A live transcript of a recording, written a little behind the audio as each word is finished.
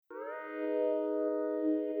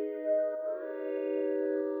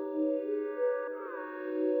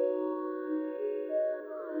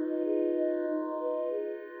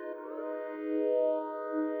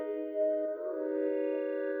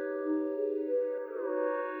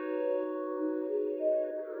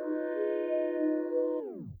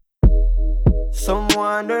So I'm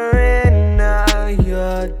wondering how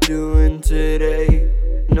you're doing today,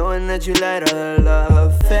 knowing that you let our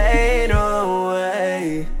love fade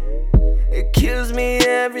away. It kills me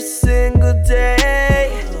every single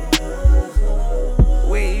day.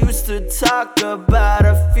 We used to talk about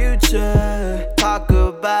our future, talk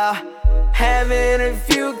about having a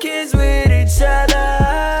few kids with each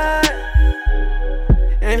other,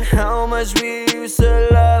 and how much we used to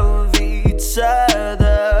love each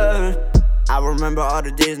other. I remember all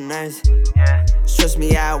the days and nights, stressed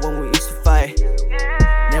me out when we used to fight.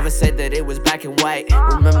 Never said that it was black and white.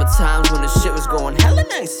 Remember times when the shit was going hella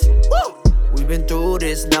nice. Woo! We've been through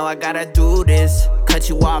this, now I gotta do this. Cut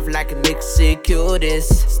you off like a Mexicudis.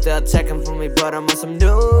 Still checking for me, but I'm on some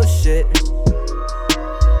new shit.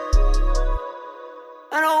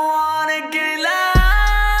 I don't wanna get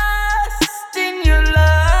lost in your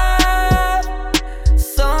love.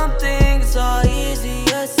 Some things are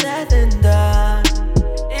easier said than done.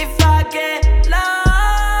 If I get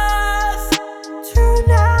lost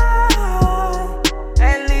tonight,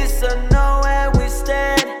 at least I know where we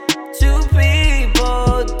stand. Two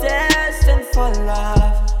people destined for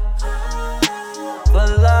love. For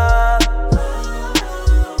love.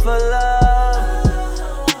 For love.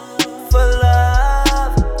 For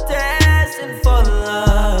love. Destined for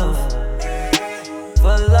love.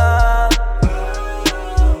 For love.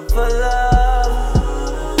 For love.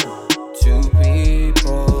 Two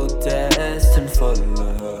people destined for love.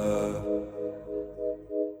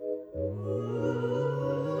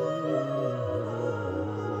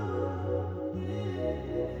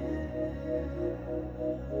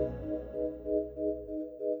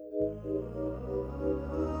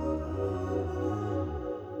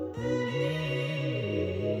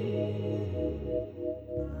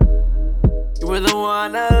 You were the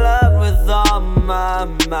one I loved with all my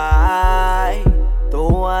might, the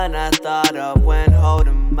one I thought of when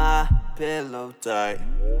holding my pillow tight.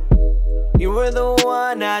 You were the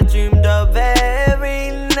one I dreamed of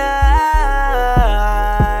every night.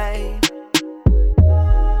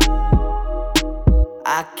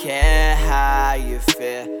 I care how you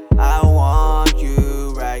feel, I want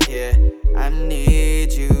you right here. I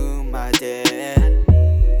need you, my dear.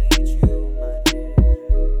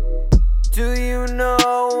 Do you know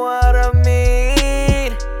what I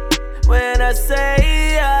mean when I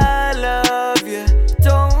say I love you?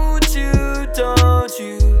 Don't you, don't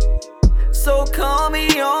you? So call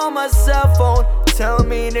me on my cell phone, tell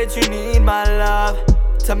me that you need my love.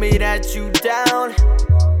 Tell me that you down.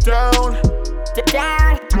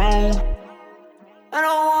 I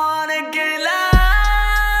don't wanna get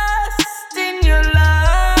lost in your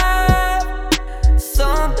love.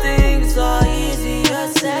 Some things are easier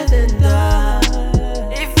said than done.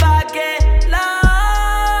 If I get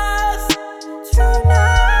lost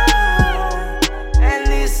tonight, at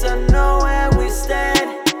least I know where we stand.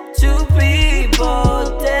 Two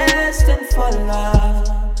people destined for love.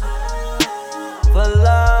 For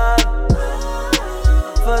love.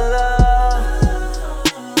 For love.